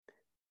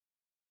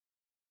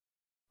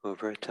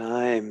Over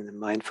time, the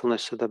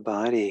mindfulness of the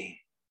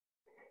body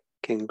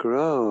can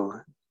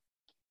grow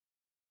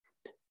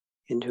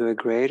into a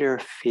greater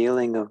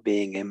feeling of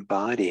being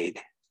embodied,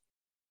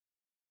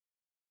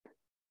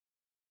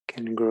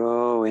 can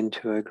grow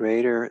into a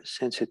greater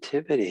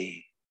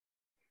sensitivity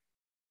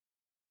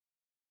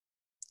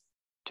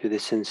to the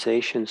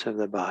sensations of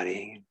the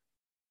body,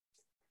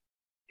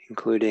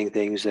 including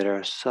things that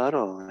are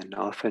subtle and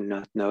often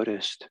not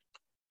noticed.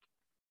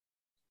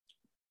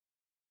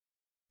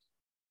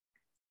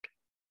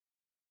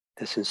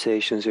 The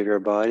sensations of your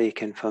body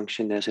can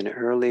function as an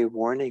early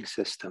warning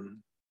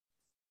system,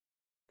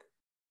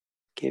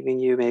 giving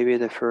you maybe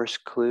the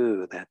first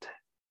clue that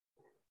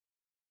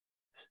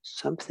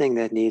something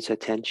that needs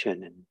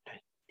attention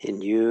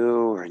in you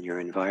or in your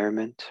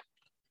environment.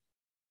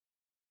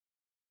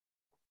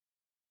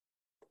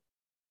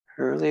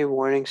 Early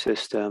warning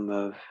system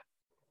of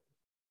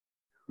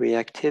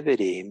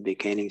reactivity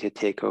beginning to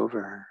take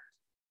over.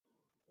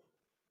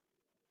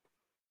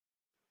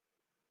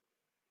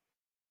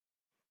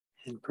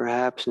 And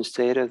perhaps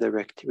instead of the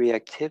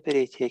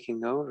reactivity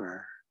taking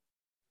over,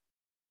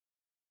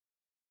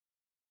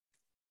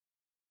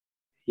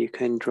 you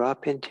can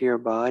drop into your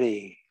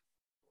body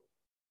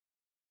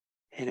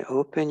and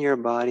open your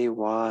body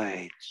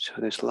wide so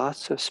there's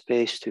lots of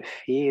space to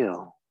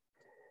feel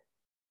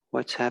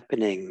what's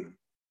happening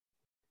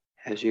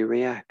as you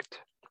react.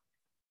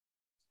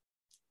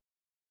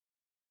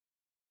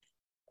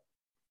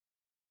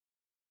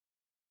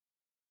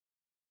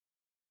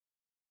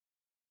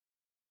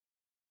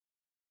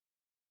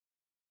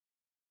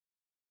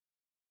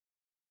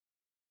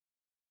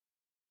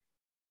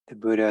 The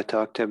Buddha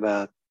talked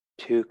about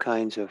two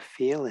kinds of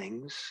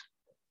feelings.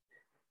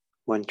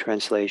 One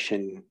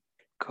translation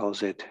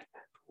calls it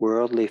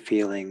worldly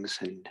feelings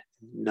and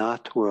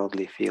not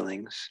worldly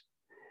feelings.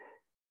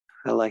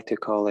 I like to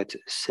call it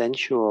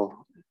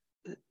sensual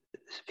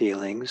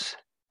feelings,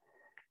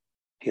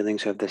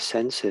 feelings of the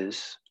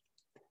senses,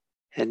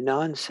 and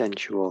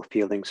non-sensual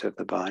feelings of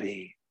the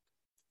body.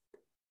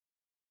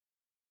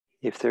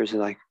 If there's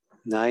like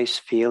nice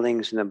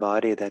feelings in the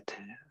body that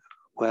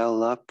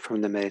well up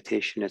from the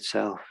meditation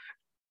itself,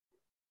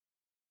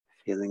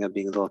 feeling of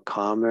being a little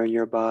calmer in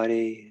your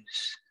body,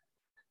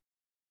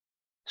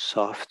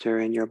 softer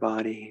in your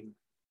body,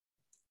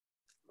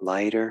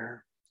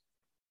 lighter,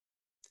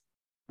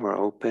 more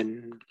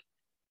open,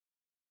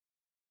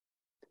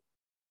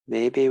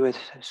 maybe with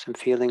some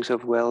feelings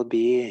of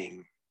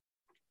well-being,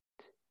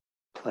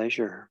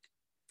 pleasure.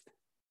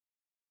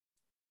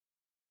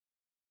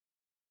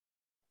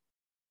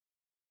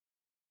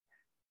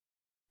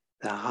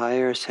 The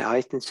higher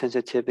heightened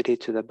sensitivity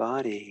to the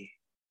body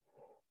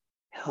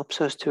helps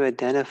us to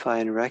identify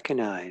and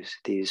recognize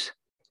these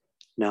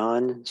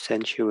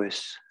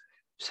non-sensuous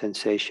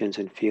sensations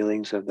and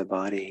feelings of the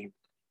body.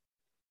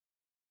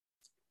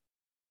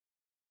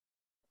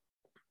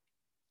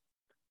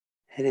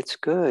 And it's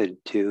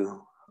good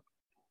to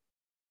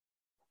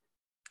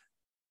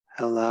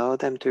allow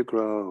them to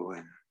grow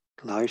and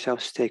allow yourself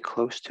to stay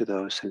close to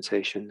those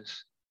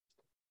sensations.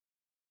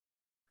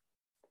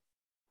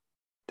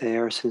 They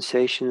are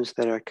sensations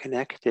that are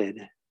connected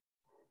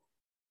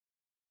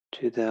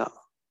to the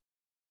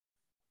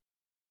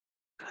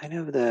kind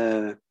of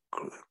the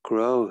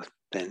growth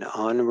and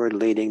onward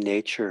leading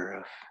nature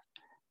of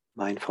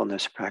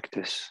mindfulness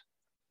practice.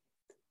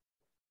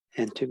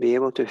 And to be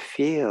able to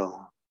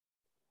feel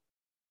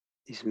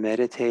these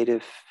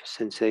meditative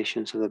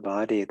sensations of the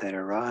body that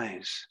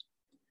arise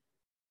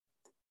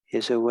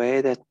is a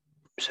way that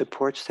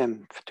supports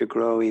them to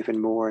grow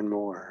even more and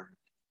more.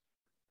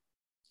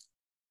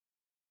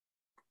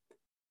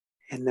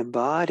 And the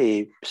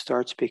body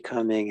starts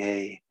becoming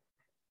a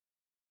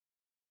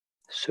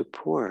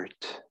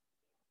support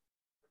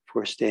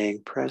for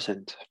staying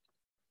present.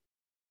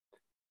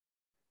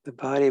 The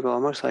body will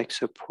almost like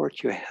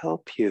support you,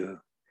 help you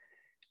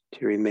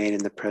to remain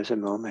in the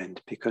present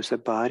moment, because the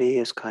body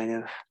is kind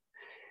of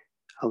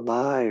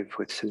alive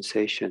with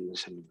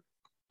sensations and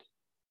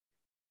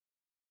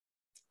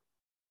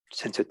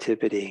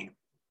sensitivity.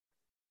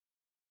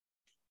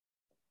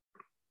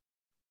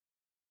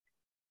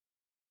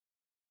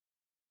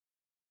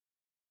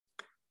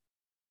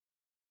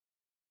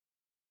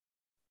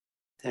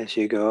 As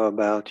you go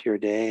about your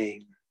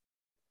day,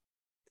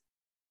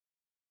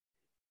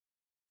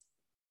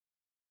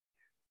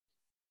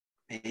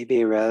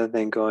 maybe rather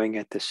than going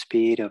at the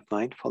speed of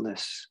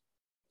mindfulness,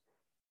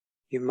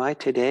 you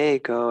might today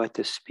go at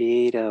the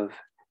speed of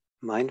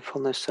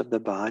mindfulness of the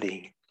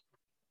body.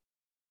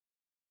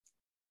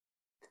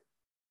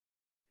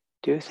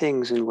 Do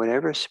things in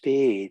whatever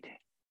speed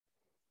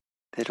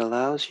that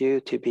allows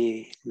you to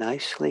be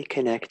nicely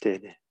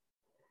connected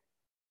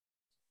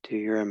to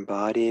your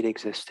embodied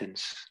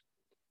existence.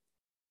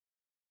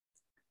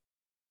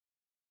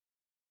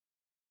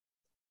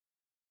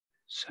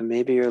 So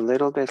maybe you're a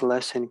little bit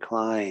less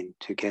inclined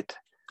to get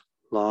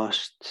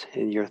lost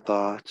in your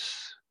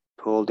thoughts,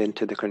 pulled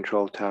into the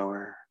control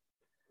tower,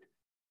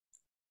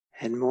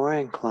 and more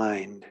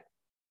inclined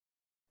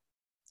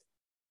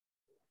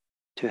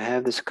to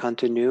have this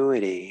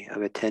continuity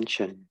of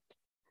attention,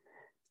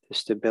 the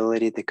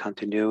stability, the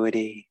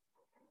continuity,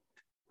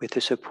 with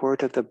the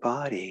support of the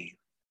body.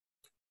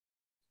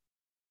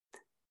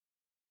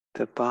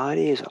 The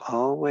body is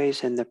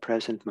always in the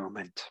present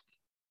moment.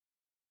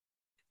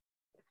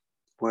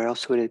 Where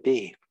else would it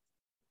be?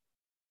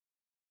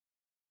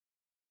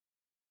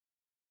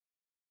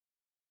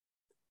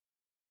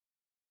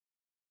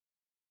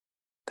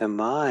 The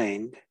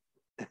mind,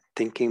 the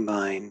thinking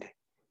mind,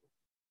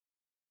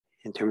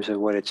 in terms of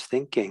what it's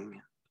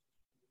thinking,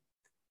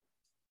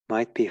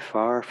 might be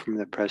far from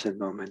the present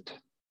moment.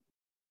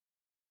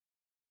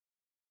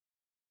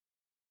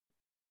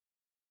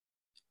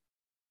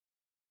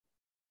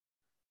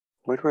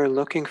 What we're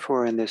looking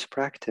for in this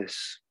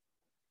practice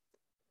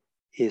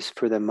is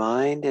for the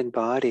mind and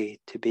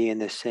body to be in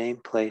the same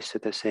place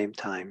at the same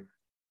time.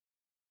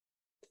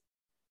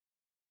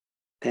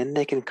 Then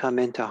they can come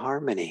into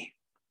harmony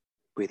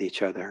with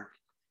each other.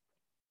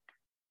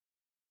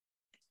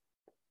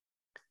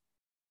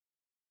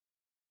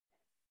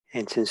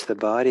 And since the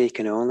body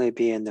can only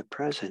be in the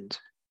present,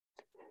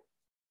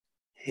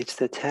 it's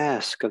the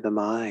task of the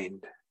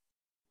mind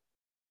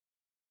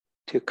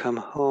to come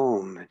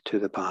home to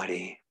the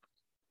body.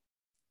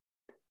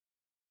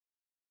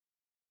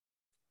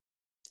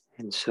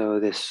 And so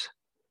this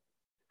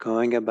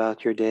going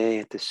about your day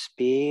at the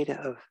speed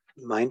of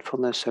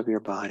mindfulness of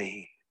your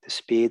body, the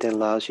speed that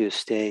allows you to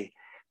stay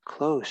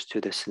close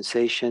to the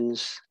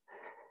sensations,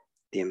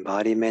 the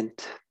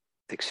embodiment,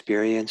 the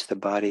experience the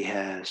body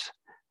has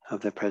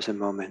of the present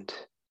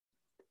moment.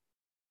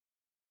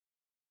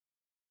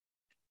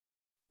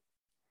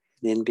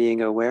 In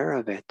being aware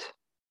of it,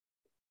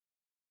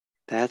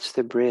 that's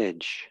the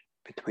bridge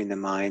between the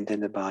mind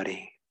and the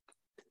body.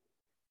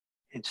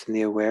 It's in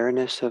the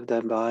awareness of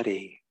the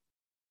body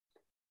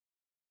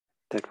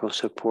that will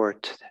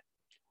support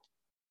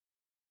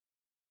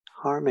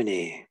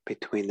harmony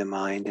between the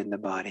mind and the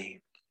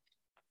body,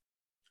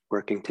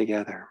 working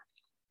together.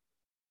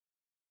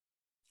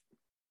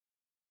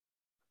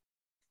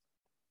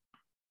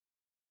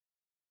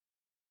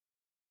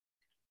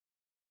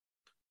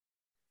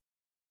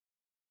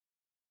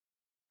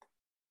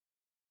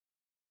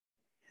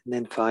 And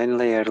then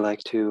finally, I'd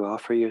like to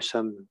offer you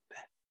some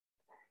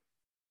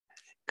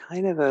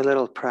kind of a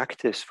little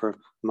practice for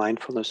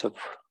mindfulness of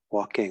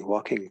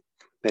walking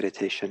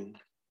meditation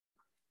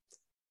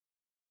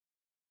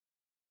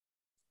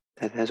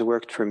that has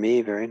worked for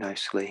me very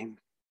nicely.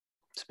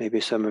 So maybe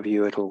some of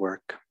you it'll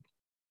work.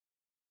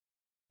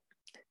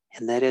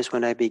 And that is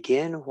when I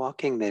begin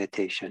walking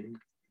meditation,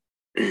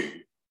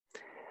 I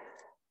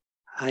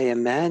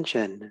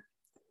imagine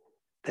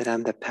that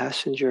I'm the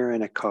passenger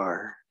in a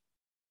car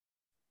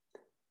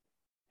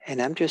and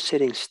I'm just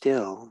sitting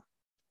still.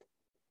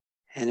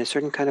 In a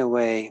certain kind of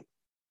way,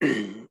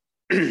 the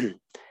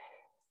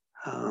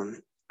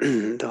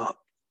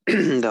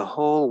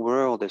whole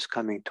world is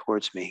coming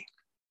towards me.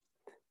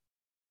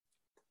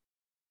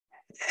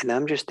 And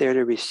I'm just there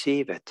to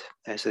receive it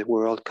as the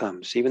world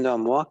comes. Even though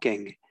I'm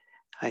walking,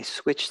 I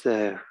switch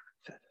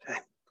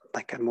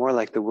more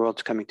like the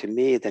world's coming to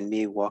me than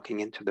me walking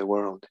into the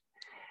world.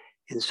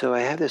 And so I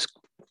have this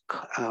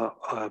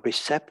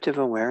receptive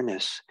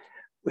awareness,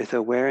 with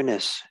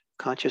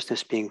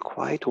consciousness being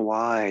quite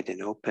wide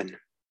and open.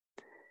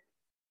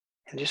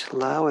 And just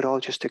allow it all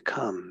just to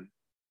come.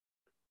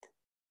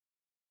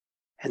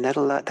 And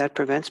that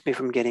prevents me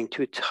from getting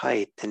too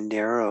tight and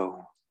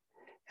narrow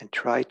and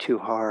try too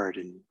hard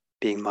and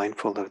being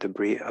mindful of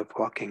of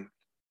walking.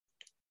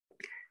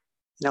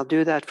 And I'll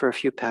do that for a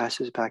few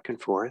passes back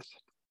and forth.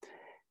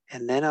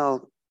 And then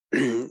I'll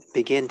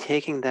begin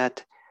taking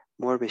that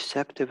more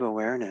receptive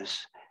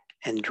awareness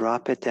and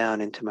drop it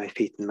down into my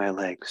feet and my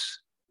legs.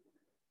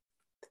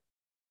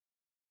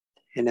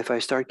 And if I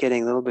start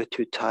getting a little bit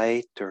too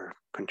tight or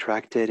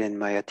contracted in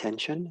my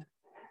attention,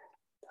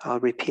 I'll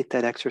repeat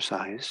that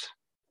exercise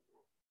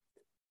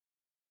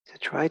to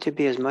try to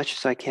be as much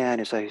as I can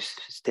as I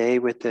stay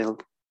with the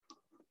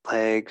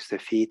legs, the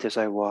feet as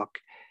I walk.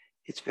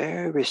 It's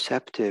very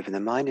receptive and the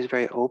mind is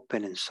very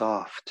open and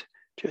soft,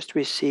 just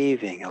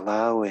receiving,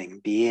 allowing,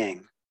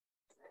 being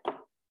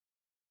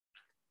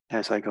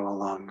as I go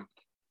along.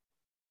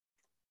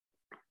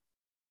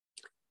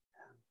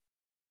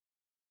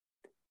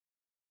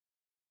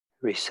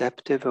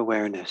 Receptive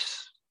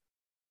awareness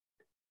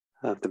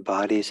of the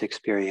body's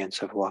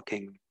experience of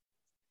walking.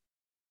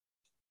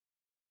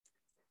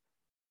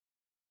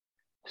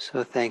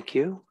 So thank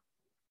you,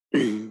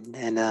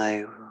 and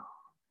I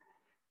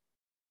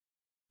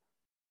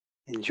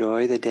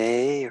enjoy the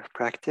day of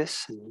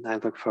practice, and I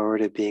look forward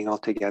to being all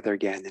together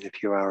again in a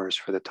few hours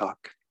for the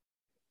talk.